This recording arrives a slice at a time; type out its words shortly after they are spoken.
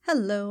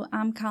Hello,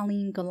 I'm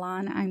Colleen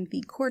Galan. I'm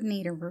the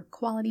coordinator for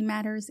Quality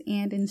Matters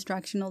and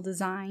Instructional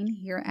Design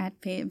here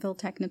at Fayetteville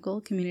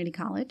Technical Community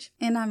College,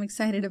 and I'm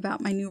excited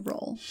about my new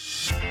role.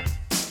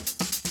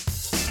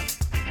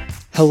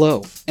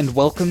 Hello, and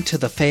welcome to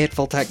the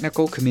Fayetteville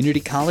Technical Community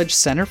College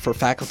Center for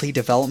Faculty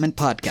Development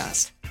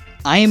podcast.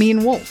 I am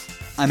Ian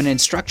Wolf. I'm an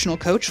instructional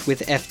coach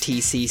with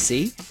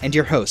FTCC and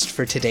your host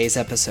for today's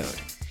episode.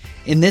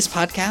 In this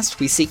podcast,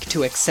 we seek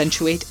to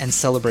accentuate and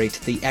celebrate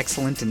the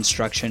excellent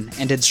instruction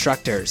and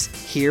instructors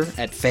here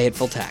at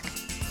Fayetteville Tech.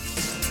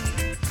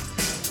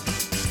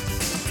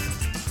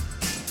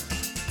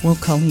 Well,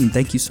 Colleen,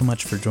 thank you so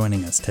much for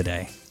joining us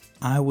today.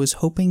 I was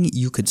hoping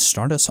you could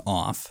start us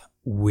off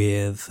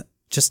with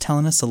just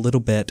telling us a little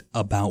bit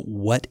about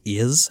what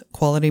is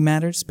Quality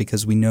Matters,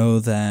 because we know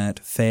that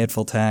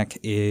Fayetteville Tech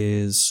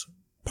is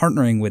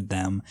partnering with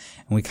them,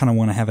 and we kind of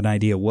want to have an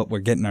idea what we're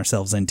getting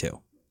ourselves into.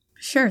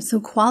 Sure. So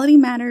Quality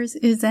Matters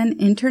is an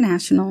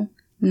international,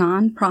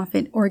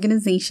 nonprofit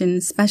organization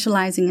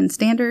specializing in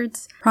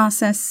standards,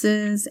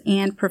 processes,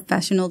 and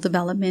professional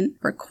development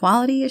for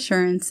quality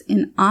assurance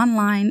in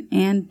online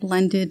and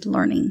blended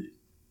learning.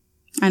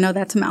 I know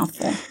that's a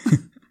mouthful.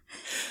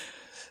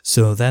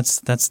 So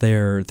that's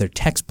their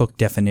textbook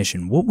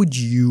definition. What would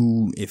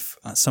you, if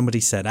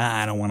somebody said,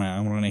 I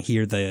want to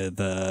hear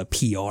the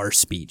PR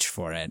speech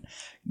for it.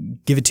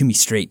 Give it to me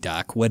straight,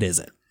 Doc. What is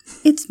it?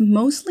 It's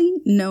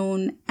mostly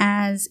known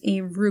as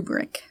a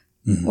rubric,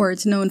 or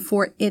it's known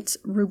for its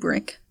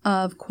rubric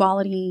of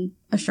quality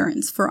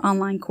assurance for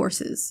online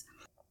courses.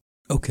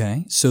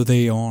 Okay, so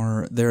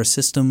they're a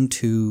system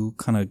to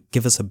kind of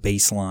give us a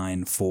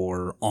baseline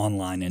for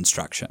online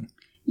instruction.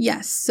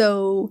 Yes.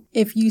 So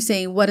if you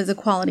say, what is a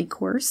quality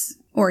course?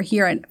 Or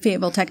here at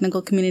Fayetteville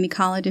Technical Community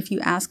College, if you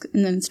ask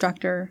an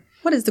instructor,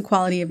 what is the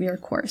quality of your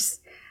course?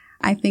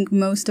 I think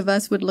most of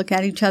us would look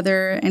at each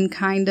other and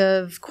kind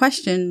of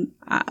question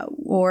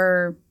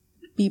or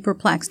be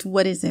perplexed.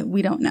 What is it?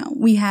 We don't know.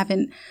 We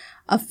haven't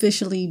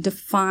officially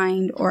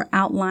defined or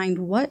outlined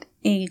what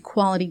a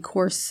quality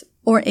course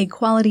or a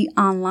quality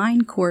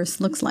online course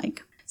looks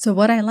like. So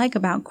what I like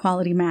about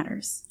Quality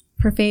Matters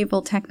for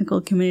Fayetteville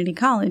Technical Community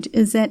College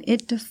is that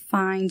it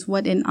defines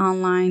what an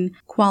online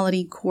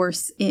quality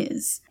course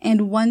is.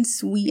 And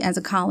once we as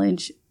a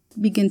college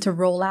begin to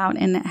roll out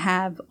and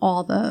have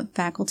all the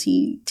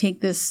faculty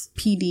take this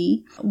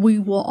PD, we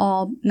will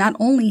all not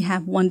only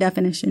have one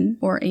definition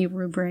or a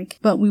rubric,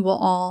 but we will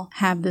all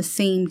have the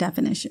same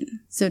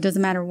definition. So it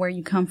doesn't matter where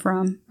you come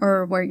from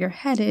or where you're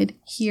headed.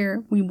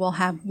 Here we will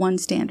have one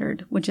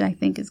standard, which I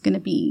think is going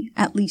to be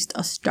at least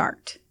a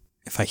start.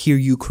 If I hear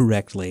you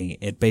correctly,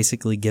 it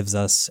basically gives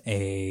us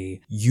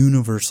a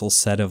universal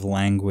set of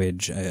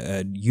language,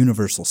 a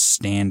universal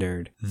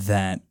standard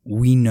that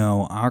we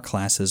know our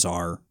classes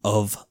are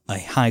of a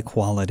high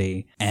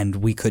quality, and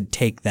we could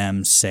take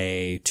them,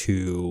 say,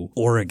 to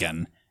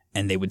Oregon,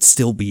 and they would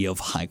still be of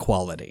high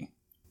quality.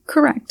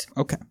 Correct.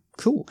 Okay,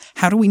 cool.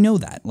 How do we know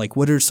that? Like,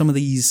 what are some of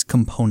these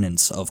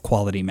components of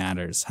Quality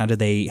Matters? How do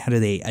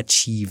they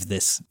achieve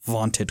this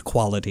vaunted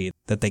quality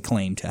that they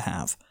claim to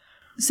have?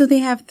 So they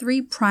have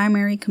three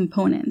primary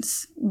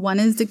components. One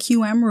is the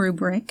QM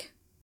rubric,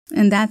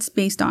 and that's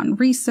based on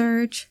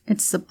research.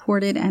 It's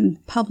supported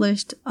and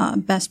published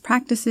best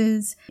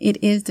practices.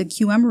 It is the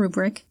QM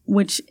rubric,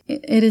 which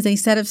it is a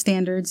set of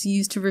standards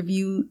used to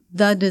review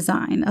the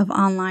design of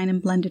online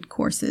and blended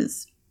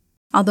courses.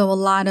 Although a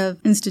lot of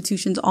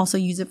institutions also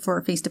use it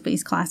for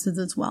face-to-face classes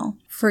as well.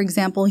 For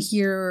example,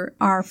 here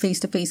our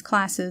face-to-face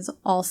classes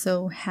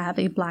also have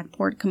a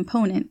Blackboard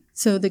component.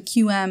 So the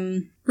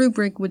QM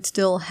rubric would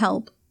still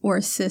help or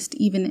assist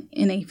even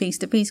in a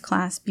face-to-face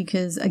class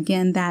because,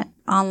 again, that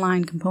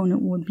online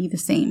component would be the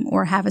same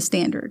or have a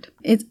standard.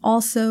 It's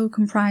also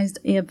comprised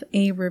of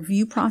a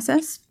review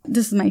process.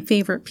 This is my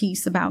favorite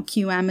piece about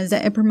QM is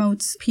that it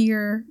promotes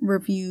peer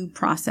review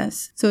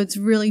process. So it's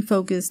really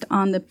focused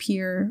on the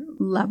peer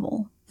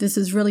level. This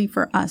is really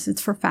for us.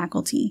 It's for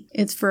faculty.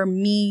 It's for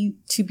me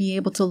to be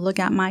able to look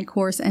at my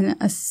course and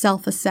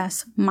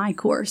self-assess my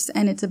course.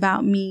 And it's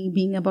about me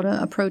being able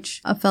to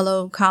approach a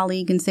fellow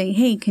colleague and say,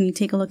 hey, can you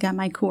take a look at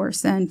my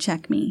course and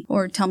check me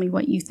or tell me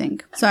what you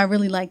think? So I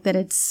really like that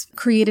it's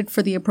created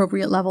for the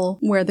appropriate level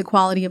where the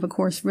quality of a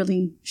course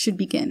really should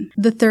begin.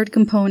 The third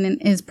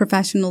component is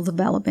professional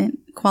development.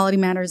 Quality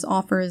Matters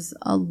offers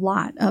a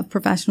lot of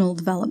professional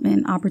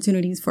development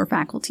opportunities for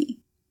faculty.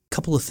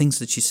 Couple of things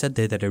that you said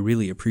there that I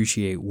really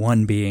appreciate.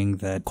 One being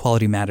that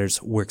Quality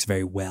Matters works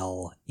very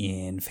well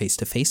in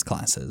face-to-face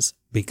classes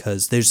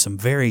because there's some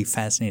very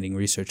fascinating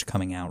research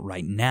coming out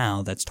right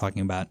now that's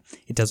talking about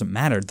it doesn't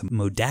matter the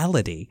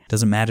modality,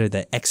 doesn't matter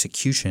the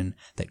execution,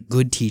 that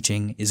good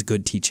teaching is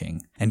good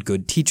teaching and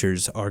good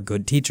teachers are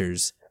good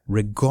teachers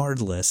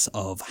regardless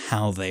of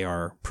how they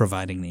are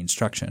providing the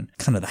instruction.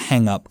 Kind of the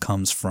hang-up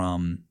comes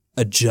from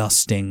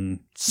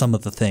adjusting some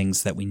of the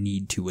things that we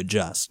need to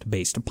adjust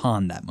based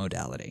upon that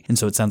modality. And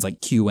so it sounds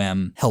like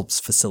QM helps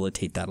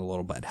facilitate that a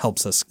little bit,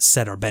 helps us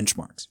set our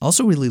benchmarks. I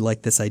also really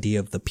like this idea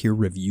of the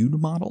peer-reviewed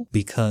model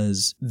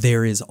because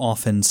there is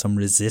often some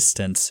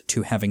resistance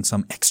to having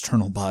some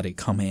external body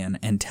come in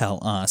and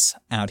tell us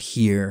out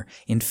here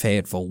in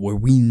Fayetteville, where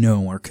we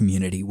know our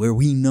community, where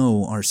we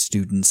know our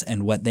students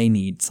and what they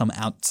need, some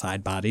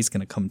outside body's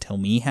going to come tell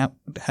me how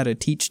to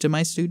teach to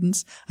my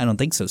students. I don't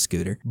think so,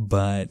 Scooter.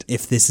 But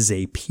if this is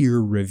a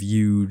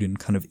peer-reviewed and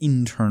kind of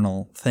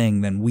internal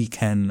thing, then we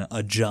can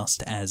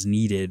adjust as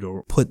needed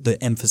or put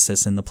the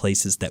emphasis in the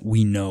places that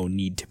we know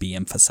need to be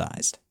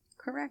emphasized.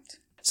 Correct.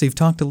 So you've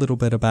talked a little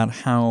bit about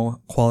how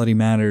Quality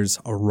Matters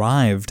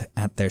arrived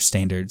at their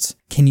standards.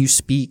 Can you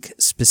speak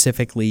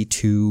specifically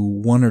to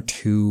one or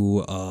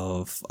two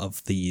of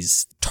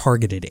these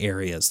targeted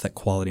areas that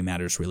Quality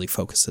Matters really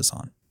focuses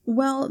on?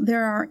 Well,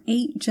 there are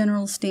 8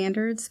 general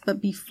standards,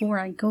 but before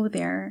I go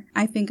there,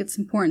 I think it's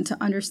important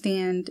to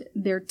understand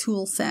their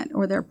tool set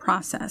or their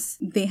process.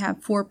 They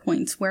have 4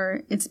 points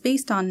where it's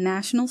based on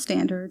national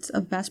standards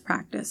of best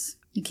practice.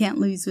 You can't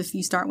lose if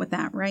you start with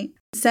that, right?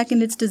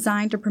 Second, it's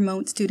designed to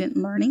promote student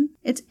learning.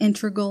 It's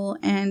integral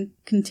and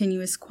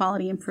continuous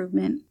quality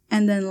improvement.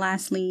 And then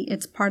lastly,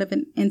 it's part of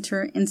an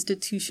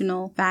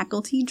interinstitutional,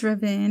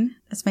 faculty-driven,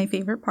 that's my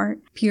favorite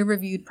part,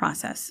 peer-reviewed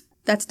process.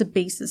 That's the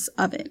basis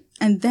of it.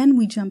 And then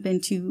we jump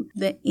into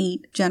the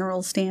 8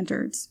 general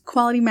standards.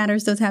 Quality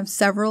Matters does have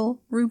several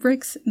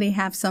rubrics. They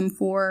have some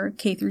for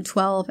K through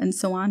 12 and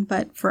so on.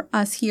 But for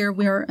us here,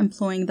 we're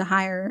employing the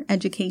higher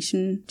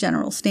education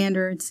general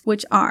standards,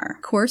 which are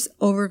course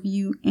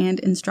overview and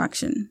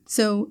instruction.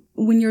 So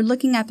when you're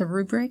looking at the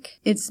rubric,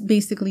 it's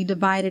basically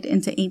divided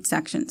into 8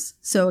 sections.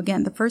 So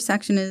again, the first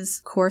section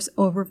is course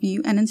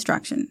overview and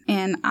instruction.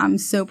 And I'm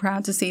so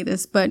proud to say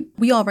this, but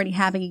we already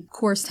have a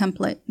course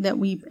template that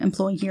we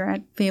employ here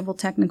at Fayetteville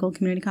Technical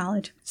Community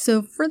College.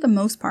 So for the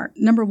most part,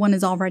 number 1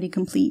 is already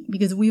complete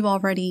because we've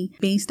already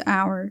based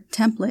our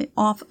template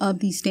off of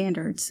these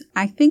standards.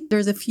 I think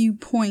there's a few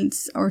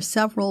points or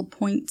several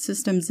point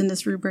systems in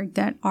this rubric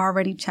that are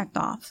already checked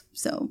off.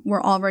 So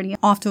we're already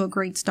off to a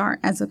great start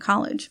as a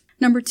college.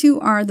 Number 2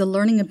 are the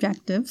learning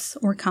objectives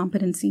or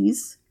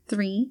competencies.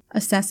 3,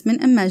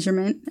 assessment and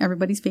measurement,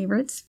 everybody's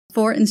favorites.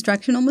 4,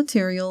 instructional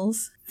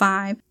materials.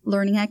 5,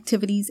 learning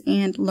activities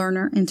and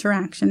learner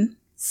interaction.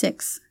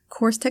 6,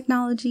 course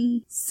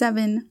technology.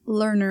 7,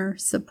 learner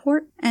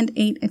support. And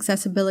 8,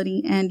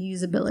 accessibility and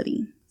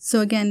usability. So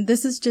again,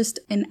 this is just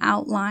an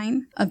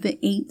outline of the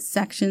 8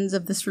 sections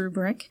of this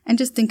rubric, and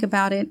just think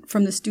about it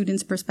from the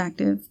student's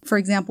perspective. For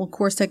example,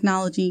 course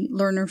technology,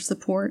 learner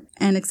support,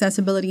 and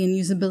accessibility and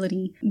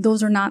usability.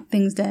 Those are not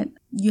things that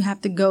you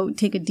have to go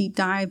take a deep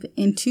dive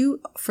into.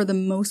 For the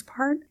most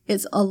part,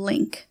 it's a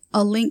link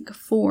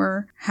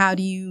for how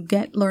do you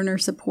get learner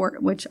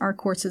support, which our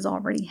courses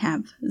already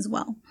have as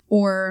well.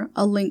 Or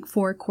a link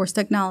for course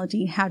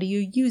technology. How do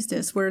you use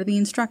this? What are the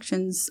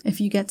instructions? If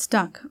you get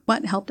stuck,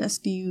 what help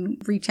desk do you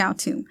reach out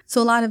to?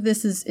 So a lot of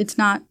this it's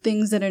not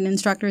things that an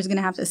instructor is going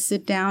to have to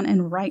sit down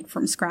and write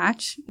from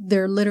scratch.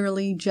 They're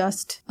literally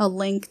just a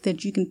link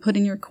that you can put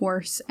in your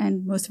course,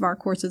 and most of our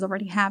courses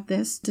already have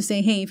this to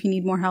say, hey, if you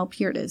need more help,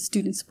 here it is,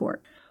 student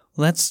support.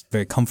 Well, that's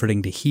very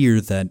comforting to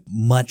hear that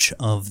much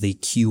of the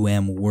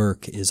QM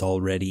work is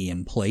already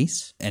in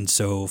place, and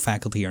so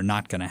faculty are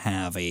not going to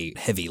have a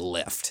heavy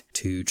lift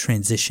to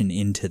transition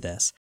into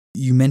this.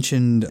 You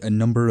mentioned a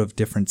number of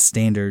different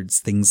standards,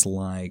 things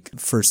like,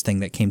 first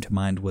thing that came to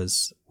mind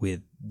was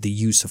with the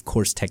use of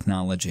course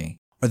technology.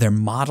 Are there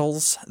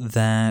models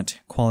that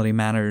Quality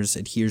Matters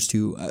adheres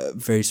to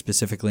very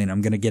specifically? And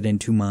I'm going to get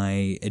into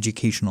my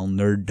educational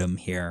nerddom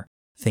here.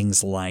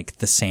 Things like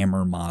the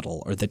SAMR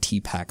model or the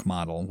TPAC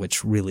model,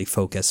 which really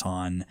focus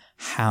on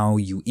how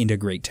you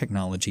integrate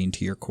technology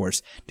into your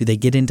course. Do they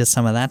get into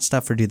some of that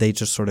stuff, or do they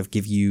just sort of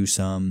give you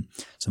some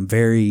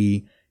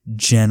very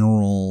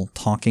general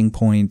talking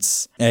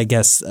points? I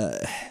guess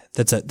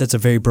that's a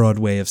very broad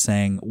way of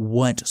saying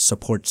what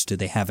supports do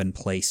they have in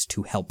place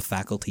to help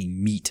faculty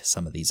meet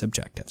some of these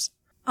objectives?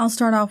 I'll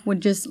start off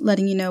with just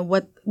letting you know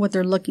what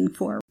they're looking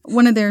for.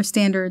 One of their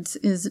standards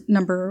is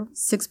number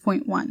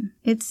 6.1.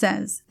 It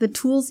says, the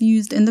tools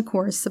used in the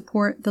course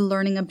support the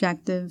learning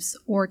objectives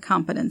or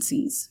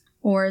competencies.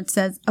 Or it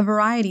says, a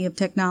variety of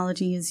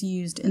technology is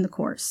used in the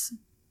course.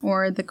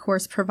 Or the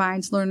course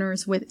provides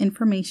learners with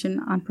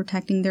information on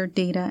protecting their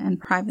data and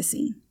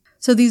privacy.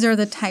 So these are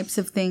the types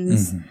of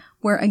things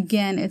where,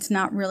 again, it's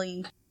not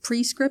really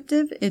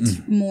prescriptive, it's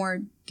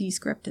more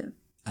descriptive.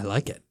 I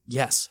like it.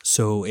 Yes.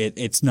 So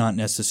it's not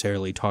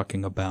necessarily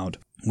talking about,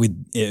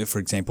 for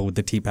example, with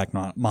the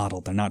TPAC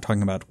model, they're not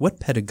talking about what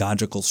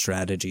pedagogical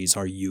strategies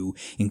are you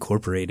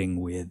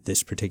incorporating with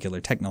this particular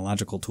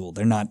technological tool.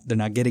 They're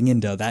not getting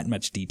into that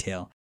much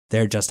detail.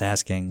 They're just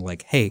asking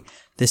like, hey,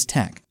 this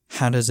tech,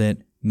 how does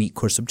it meet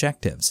course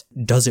objectives?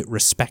 Does it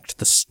respect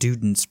the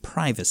student's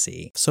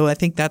privacy? So I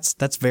think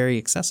that's very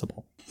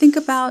accessible. Think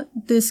about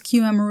this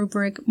QM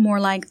rubric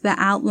more like the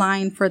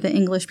outline for the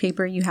English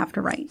paper you have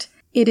to write.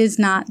 It is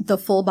not the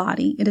full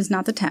body. It is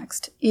not the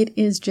text. It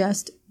is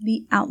just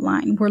the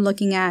outline. We're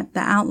looking at the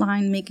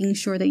outline, making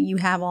sure that you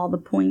have all the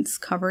points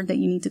covered that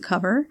you need to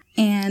cover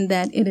and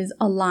that it is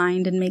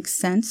aligned and makes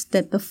sense,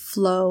 that the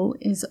flow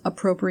is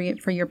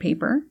appropriate for your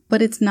paper.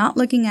 But it's not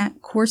looking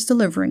at course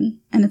delivery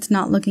and it's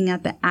not looking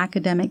at the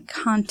academic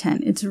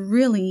content. It's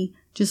really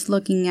just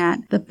looking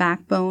at the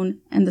backbone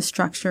and the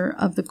structure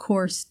of the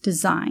course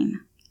design,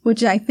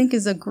 which I think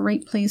is a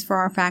great place for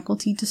our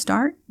faculty to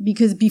start,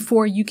 because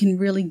before you can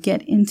really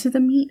get into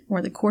the meat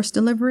or the course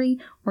delivery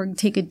or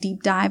take a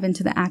deep dive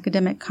into the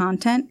academic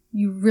content,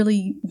 you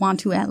really want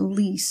to at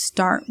least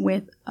start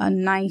with a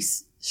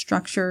nice,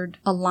 structured,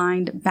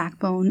 aligned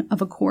backbone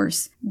of a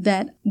course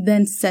that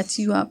then sets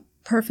you up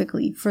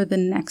perfectly for the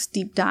next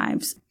deep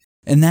dives.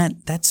 And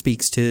that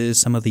speaks to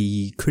some of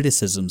the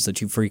criticisms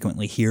that you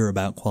frequently hear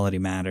about Quality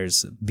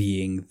Matters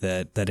being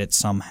that it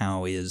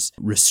somehow is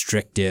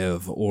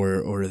restrictive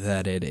or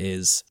that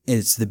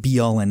it's the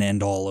be-all and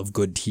end-all of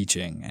good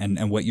teaching.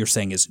 And what you're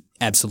saying is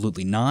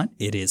absolutely not.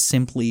 It is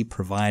simply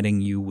providing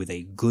you with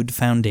a good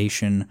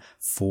foundation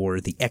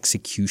for the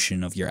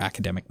execution of your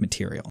academic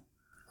material.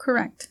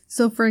 Correct.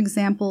 So, for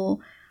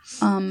example,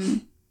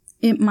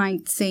 it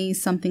might say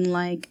something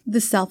like,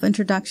 the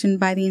self-introduction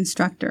by the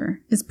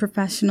instructor is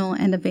professional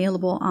and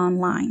available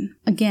online.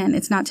 Again,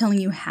 it's not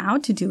telling you how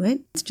to do it.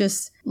 It's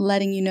just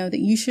letting you know that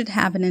you should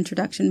have an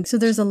introduction. So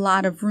there's a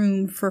lot of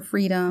room for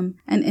freedom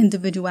and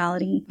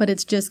individuality, but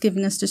it's just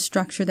giving us the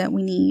structure that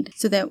we need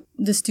so that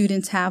the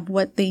students have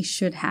what they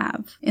should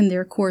have in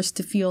their course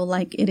to feel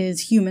like it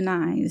is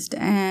humanized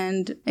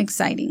and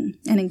exciting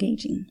and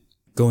engaging.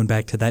 Going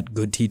back to that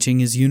good teaching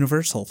is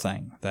universal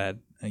thing, that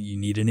you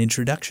need an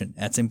introduction.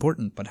 That's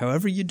important. But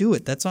however you do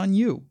it, that's on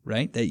you,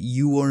 right? That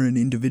you are an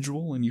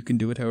individual and you can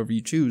do it however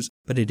you choose.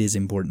 But it is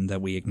important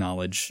that we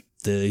acknowledge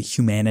the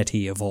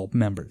humanity of all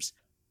members.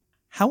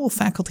 How will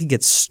faculty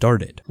get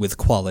started with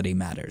Quality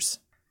Matters?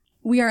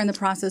 We are in the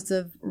process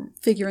of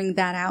figuring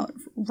that out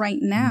right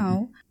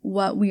now.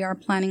 What we are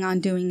planning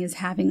on doing is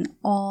having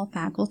all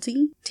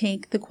faculty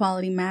take the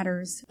Quality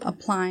Matters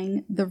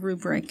applying the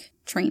rubric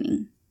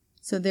training.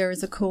 So there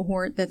is a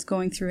cohort that's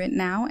going through it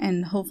now,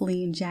 and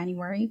hopefully in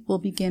January, we'll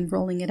begin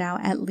rolling it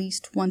out at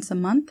least once a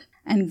month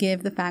and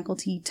give the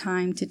faculty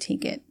time to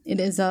take it. It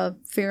is a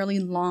fairly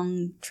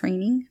long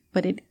training,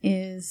 but it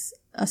is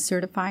a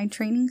certified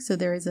training. So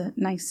there is a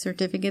nice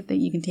certificate that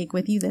you can take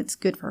with you that's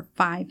good for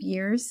 5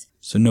 years.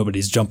 So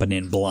nobody's jumping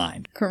in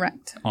blind.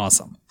 Correct.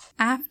 Awesome.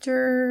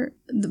 After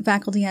the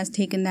faculty has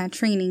taken that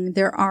training,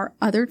 there are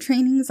other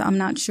trainings. I'm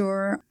not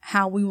sure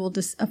how we will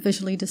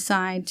officially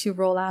decide to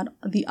roll out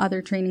the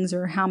other trainings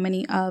or how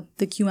many of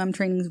the QM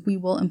trainings we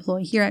will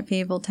employ here at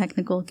Fayetteville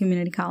Technical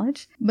Community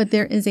College. But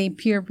there is a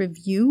peer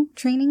review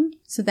training,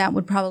 so that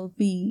would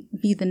probably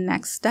be the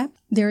next step.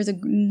 There is a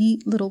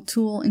neat little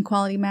tool in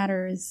Quality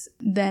Matters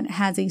that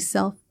has a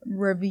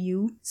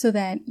self-review so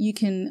that you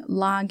can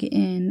log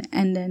in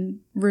and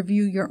then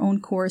review your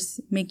own course,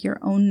 make your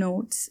own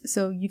notes.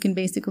 So you can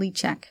basically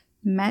check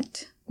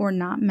met or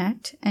not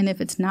met. And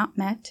if it's not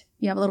met,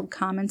 you have a little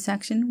comment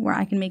section where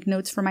I can make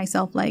notes for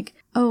myself like,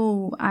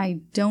 oh,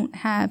 I don't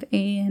have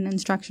an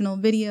instructional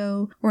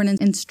video or an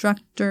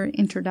instructor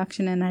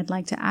introduction and I'd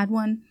like to add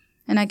one.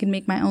 And I can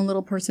make my own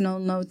little personal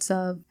notes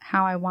of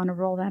how I want to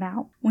roll that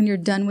out. When you're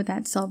done with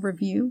that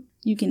self-review,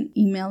 you can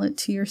email it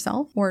to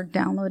yourself or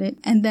download it.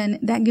 And then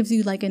that gives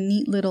you like a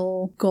neat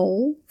little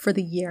goal for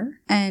the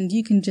year. And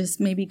you can just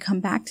maybe come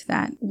back to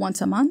that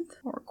once a month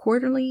or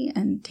quarterly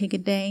and take a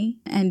day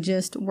and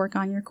just work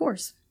on your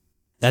course.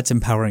 That's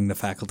empowering the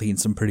faculty in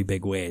some pretty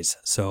big ways.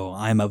 So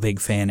I'm a big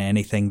fan of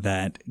anything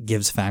that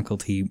gives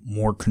faculty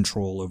more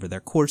control over their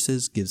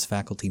courses, gives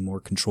faculty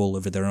more control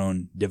over their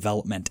own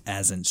development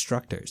as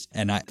instructors.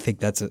 And I think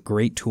that's a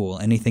great tool.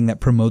 Anything that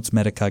promotes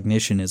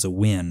metacognition is a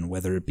win,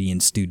 whether it be in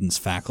students,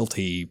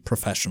 faculty,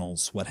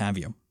 professionals, what have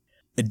you.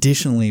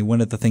 Additionally, one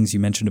of the things you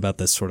mentioned about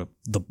this sort of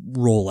the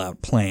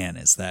rollout plan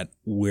is that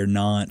we're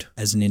not,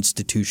 as an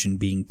institution,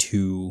 being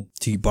to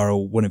borrow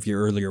one of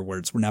your earlier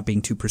words, we're not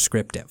being too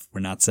prescriptive.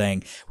 We're not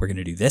saying we're going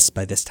to do this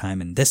by this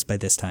time and this by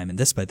this time and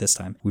this by this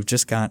time. We've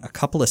just got a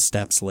couple of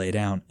steps laid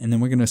out and then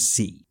we're going to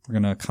see. We're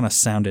going to kind of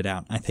sound it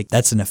out. I think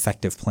that's an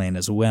effective plan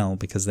as well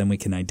because then we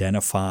can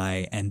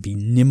identify and be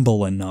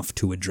nimble enough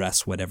to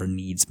address whatever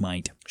needs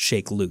might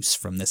shake loose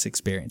from this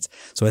experience.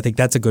 So I think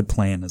that's a good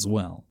plan as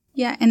well.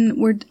 Yeah, and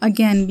we're,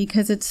 again,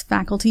 because it's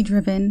faculty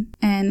driven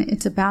and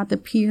it's about the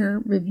peer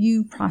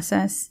review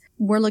process,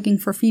 we're looking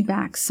for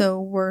feedback.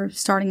 So we're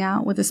starting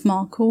out with a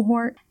small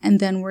cohort and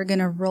then we're going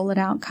to roll it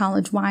out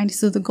college-wide.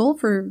 So the goal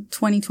for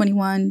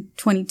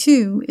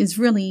 2021-22 is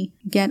really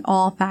get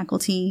all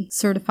faculty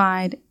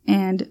certified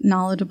and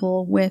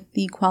knowledgeable with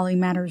the Quality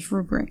Matters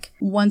rubric.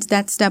 Once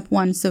that's step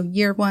one, so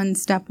year one,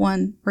 step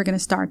one, we're going to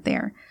start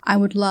there. I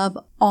would love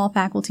all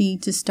faculty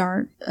to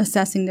start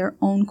assessing their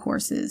own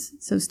courses.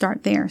 So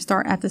start there,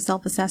 start at the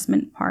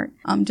self-assessment part,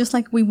 just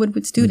like we would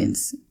with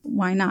students.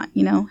 Why not,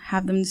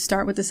 have them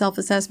start with the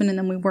self-assessment and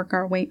then we work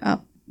our way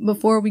up.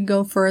 Before we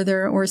go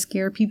further or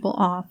scare people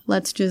off,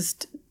 let's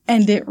just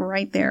end it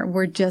right there.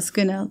 We're just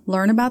going to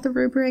learn about the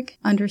rubric,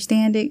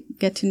 understand it,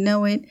 get to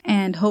know it,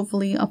 and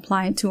hopefully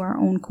apply it to our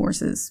own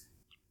courses.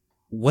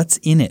 What's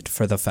in it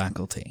for the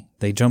faculty?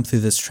 They jump through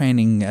this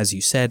training, as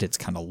you said, it's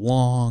kind of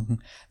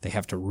long. They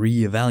have to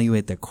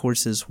reevaluate their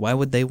courses. Why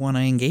would they want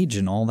to engage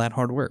in all that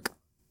hard work?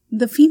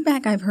 The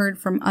feedback I've heard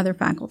from other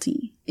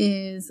faculty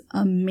is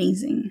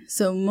amazing.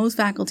 So most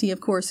faculty,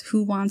 of course,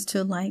 who wants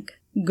to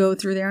go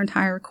through their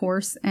entire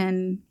course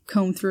and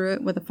comb through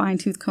it with a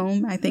fine-tooth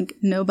comb? I think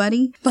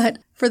nobody. But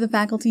for the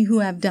faculty who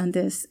have done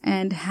this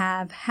and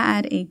have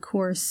had a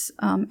course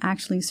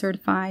actually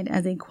certified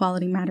as a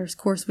Quality Matters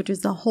course, which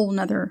is a whole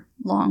nother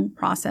long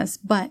process,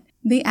 but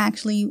they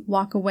actually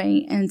walk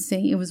away and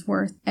say it was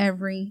worth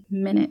every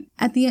minute.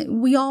 At the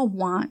end, we all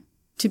want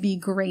to be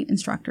great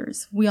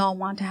instructors. We all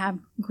want to have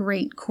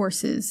great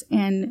courses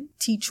and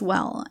teach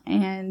well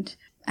and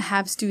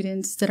have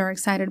students that are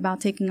excited about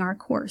taking our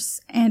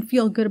course and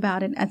feel good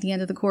about it at the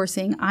end of the course,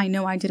 saying, I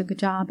know I did a good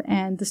job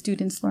and the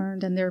students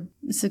learned and they're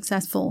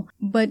successful.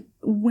 But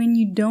when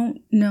you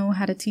don't know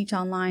how to teach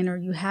online, or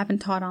you haven't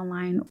taught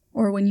online,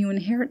 or when you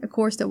inherit a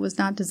course that was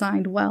not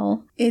designed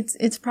well,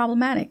 it's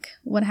problematic.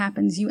 What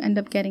happens? You end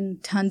up getting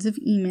tons of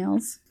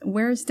emails.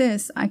 Where's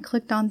this? I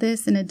clicked on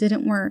this and it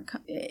didn't work.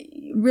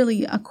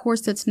 Really, a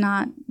course that's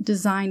not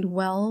designed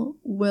well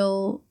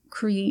will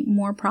create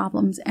more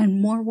problems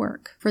and more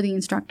work for the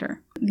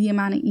instructor. The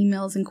amount of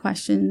emails and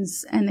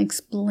questions and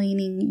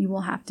explaining you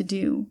will have to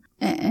do.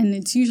 And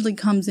it usually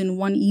comes in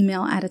one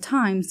email at a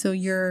time. So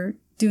you're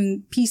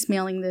doing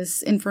piecemealing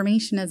this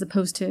information as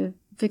opposed to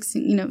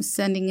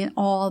sending it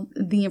all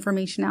the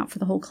information out for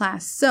the whole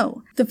class.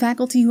 So the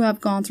faculty who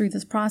have gone through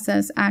this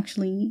process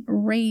actually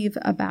rave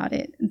about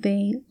it.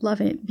 They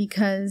love it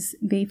because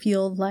they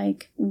feel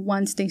like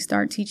once they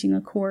start teaching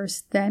a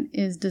course that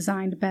is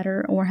designed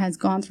better or has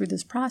gone through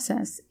this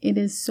process, it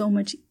is so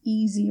much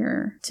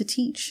easier to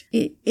teach.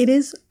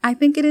 I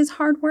think it is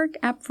hard work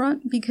up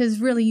front, because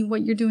really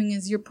what you're doing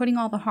is you're putting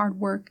all the hard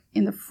work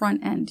in the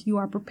front end. You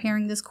are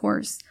preparing this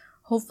course,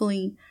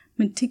 hopefully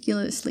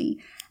meticulously,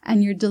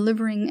 and you're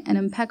delivering an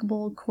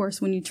impeccable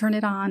course. When you turn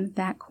it on,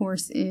 that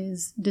course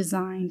is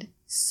designed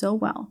so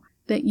well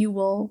that you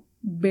will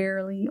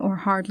barely or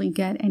hardly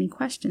get any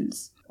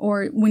questions.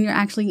 Or when you're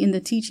actually in the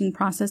teaching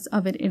process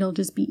of it, it'll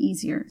just be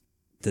easier.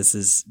 This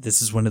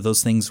is one of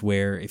those things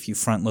where if you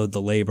front load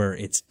the labor,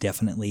 it's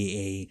definitely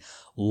a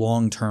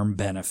long-term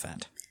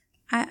benefit.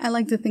 I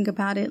like to think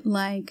about it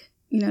like,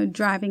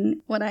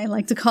 driving what I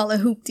like to call a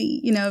hooptie.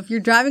 If you're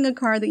driving a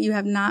car that you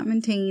have not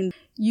maintained,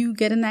 you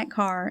get in that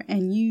car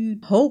and you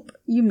hope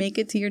you make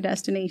it to your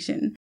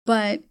destination.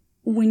 But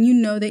when you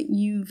know that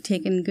you've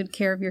taken good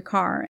care of your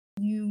car,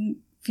 you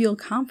feel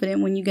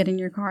confident when you get in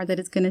your car that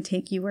it's going to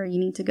take you where you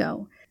need to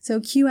go. So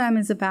QM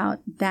is about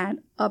that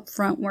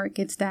upfront work.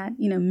 It's that,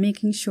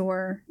 making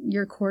sure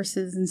your course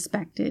is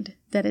inspected,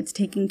 that it's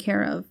taken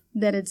care of,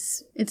 that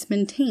it's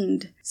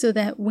maintained, so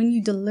that when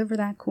you deliver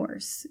that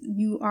course,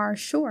 you are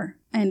sure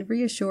and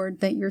reassured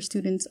that your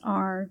students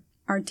are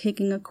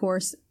taking a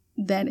course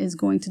that is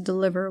going to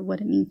deliver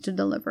what it needs to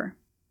deliver.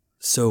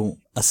 So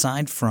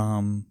aside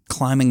from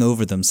climbing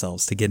over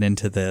themselves to get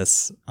into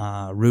this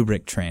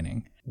rubric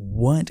training,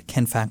 what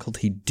can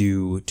faculty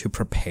do to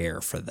prepare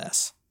for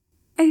this?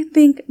 I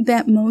think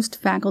that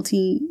most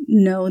faculty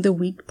know the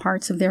weak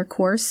parts of their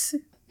course.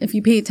 If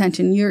you pay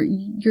attention,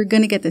 you're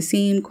going to get the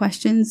same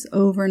questions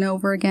over and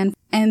over again.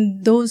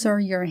 And those are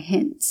your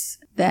hints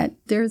that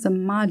there's a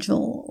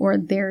module or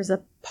there's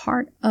a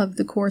part of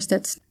the course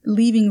that's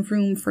leaving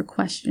room for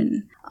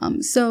question.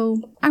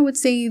 So I would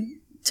say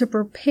to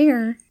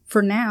prepare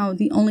for now,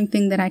 the only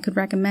thing that I could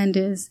recommend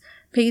is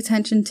pay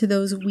attention to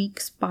those weak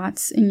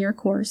spots in your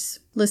course.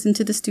 Listen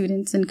to the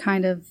students and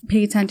kind of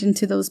pay attention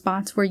to those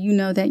spots where you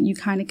know that you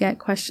kind of get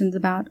questions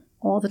about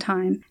all the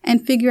time,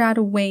 and figure out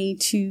a way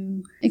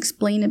to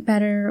explain it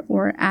better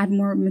or add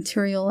more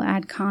material,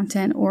 add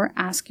content, or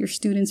ask your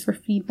students for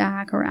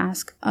feedback or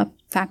ask a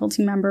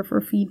faculty member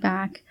for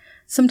feedback.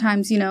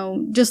 Sometimes,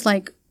 just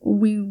like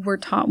we were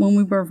taught when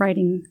we were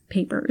writing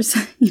papers,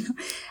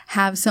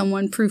 have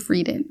someone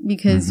proofread it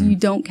because you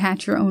don't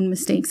catch your own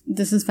mistakes.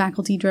 This is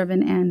faculty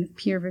driven and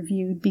peer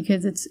reviewed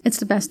because it's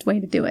the best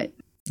way to do it.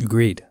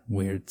 Agreed.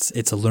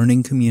 It's a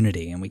learning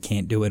community and we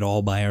can't do it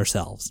all by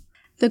ourselves.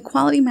 The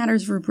Quality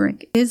Matters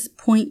rubric is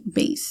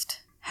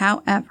point-based.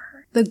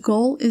 However, the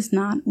goal is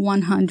not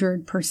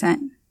 100%.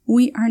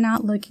 We are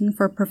not looking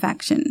for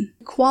perfection.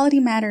 Quality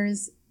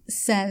Matters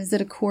says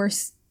that a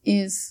course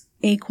is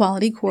a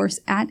quality course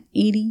at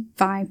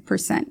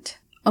 85%.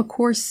 A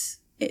course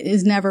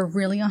is never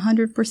really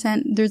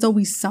 100%. There's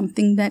always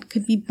something that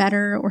could be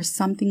better or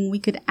something we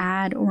could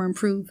add or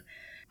improve.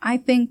 I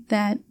think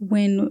that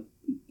when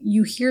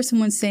you hear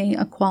someone say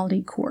a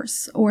quality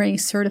course or a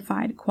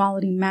certified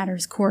Quality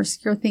Matters course,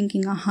 you're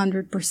thinking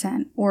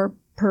 100% or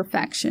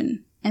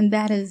perfection. And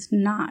that is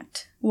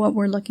not what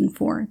we're looking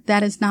for.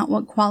 That is not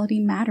what Quality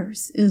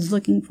Matters is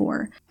looking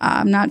for.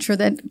 I'm not sure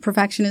that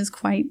perfection is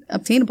quite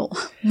obtainable,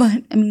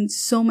 but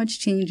so much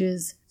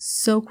changes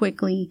so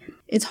quickly.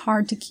 It's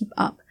hard to keep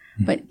up.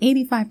 But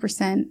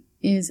 85%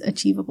 is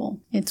achievable.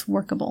 It's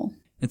workable.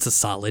 It's a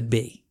solid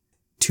B.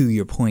 To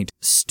your point,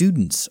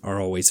 students are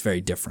always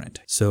very different.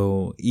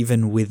 So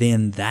even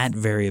within that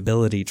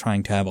variability,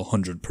 trying to have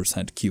 100%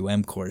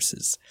 QM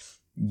courses,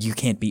 you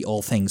can't be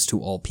all things to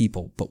all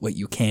people, but what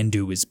you can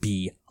do is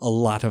be a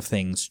lot of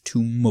things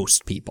to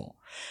most people.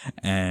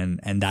 And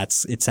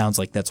it sounds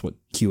like that's what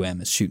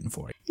QM is shooting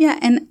for. Yeah,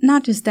 and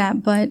not just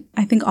that, but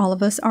I think all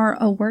of us are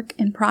a work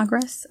in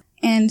progress.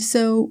 And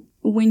so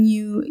when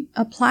you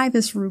apply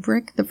this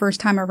rubric the first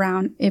time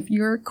around, if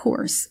your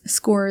course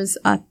scores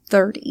a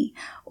 30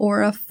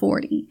 or a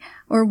 40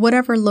 or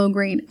whatever low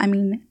grade,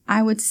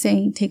 I would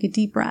say take a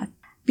deep breath,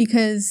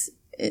 because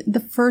the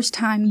first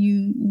time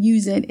you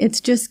use it, it's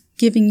just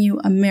giving you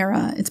a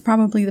mirror. It's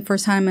probably the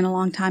first time in a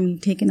long time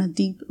you've taken a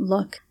deep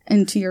look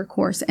into your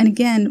course. And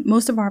again,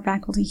 most of our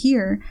faculty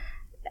here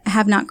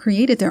have not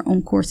created their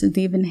own courses.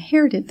 They've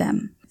inherited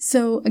them.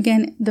 So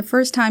again, the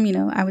first time,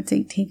 I would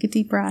say take a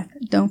deep breath,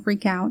 don't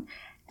freak out,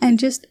 and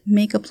just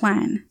make a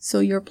plan.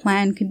 So your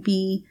plan could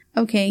be,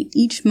 okay,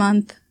 each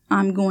month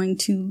I'm going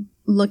to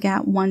look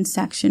at one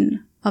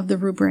section of the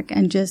rubric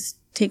and just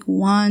take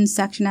one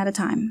section at a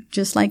time.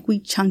 Just like we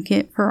chunk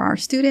it for our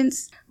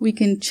students, we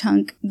can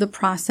chunk the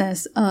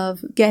process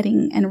of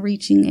getting and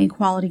reaching a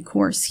quality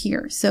course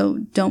here. So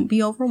don't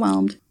be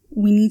overwhelmed.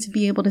 We need to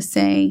be able to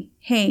say,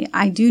 hey,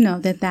 I do know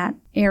that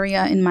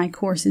area in my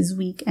course is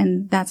weak,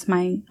 and that's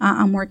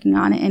I'm working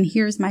on it, and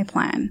here's my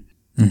plan.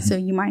 Mm-hmm. So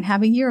you might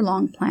have a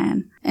year-long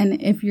plan. And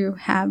if you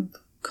have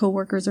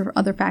coworkers or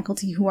other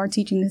faculty who are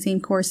teaching the same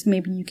course,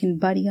 maybe you can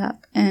buddy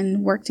up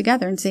and work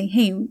together and say,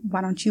 hey,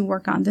 why don't you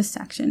work on this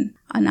section?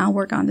 And I'll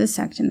work on this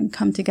section, and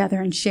come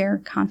together and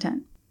share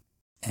content.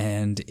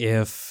 And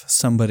if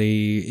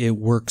somebody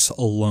works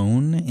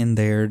alone in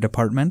their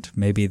department,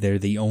 maybe they're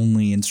the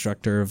only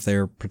instructor of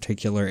their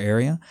particular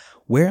area,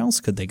 where else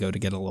could they go to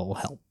get a little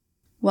help?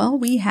 Well,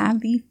 we have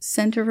the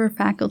Center for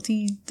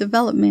Faculty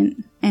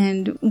Development,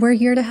 and we're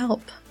here to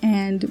help,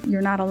 and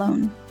you're not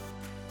alone.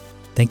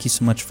 Thank you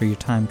so much for your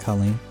time,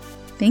 Colleen.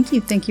 Thank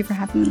you. Thank you for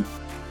having me.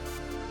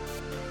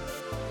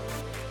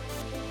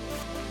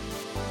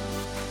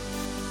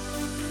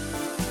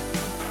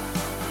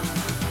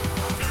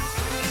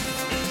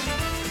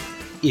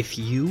 If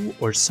you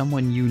or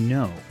someone you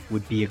know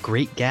would be a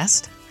great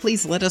guest,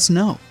 please let us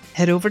know.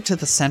 Head over to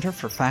the Center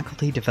for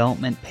Faculty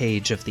Development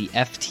page of the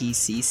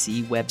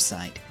FTCC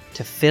website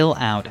to fill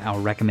out our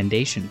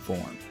recommendation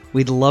form.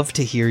 We'd love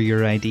to hear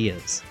your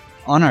ideas.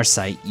 On our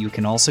site, you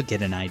can also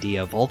get an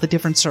idea of all the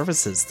different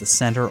services the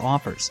center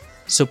offers.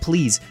 So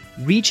please,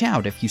 reach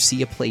out if you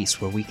see a place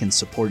where we can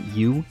support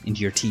you and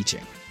your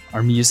teaching.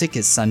 Our music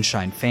is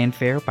Sunshine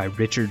Fanfare by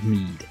Richard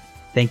Mead.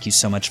 Thank you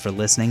so much for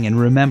listening, and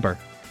remember,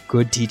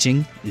 good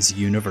teaching is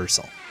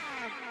universal.